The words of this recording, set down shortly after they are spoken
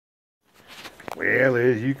Well,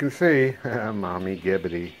 as you can see, Mommy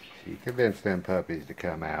Gibbety, she convinced them puppies to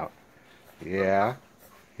come out. Yeah?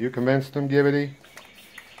 You convinced them, Gibbety?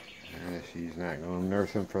 She's not going to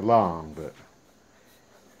nurse them for long, but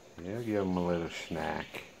you'll give them a little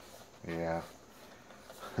snack. Yeah.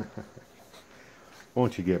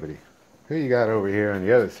 Won't you, Gibbety? Who you got over here on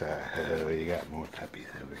the other side? Oh, you got more puppies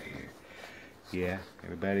over here. Yeah?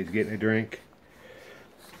 Everybody's getting a drink?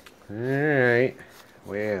 Alright.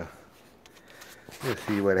 Well, we'll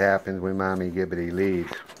see what happens when Mommy Gibbety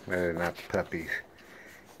leaves. Whether or not the puppies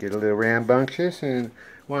get a little rambunctious and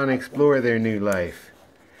want to explore their new life.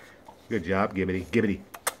 Good job, Gibbety. Gibbety.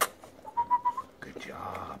 Good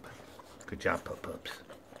job. Good job, Pup-Pups.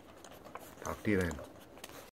 Talk to you then.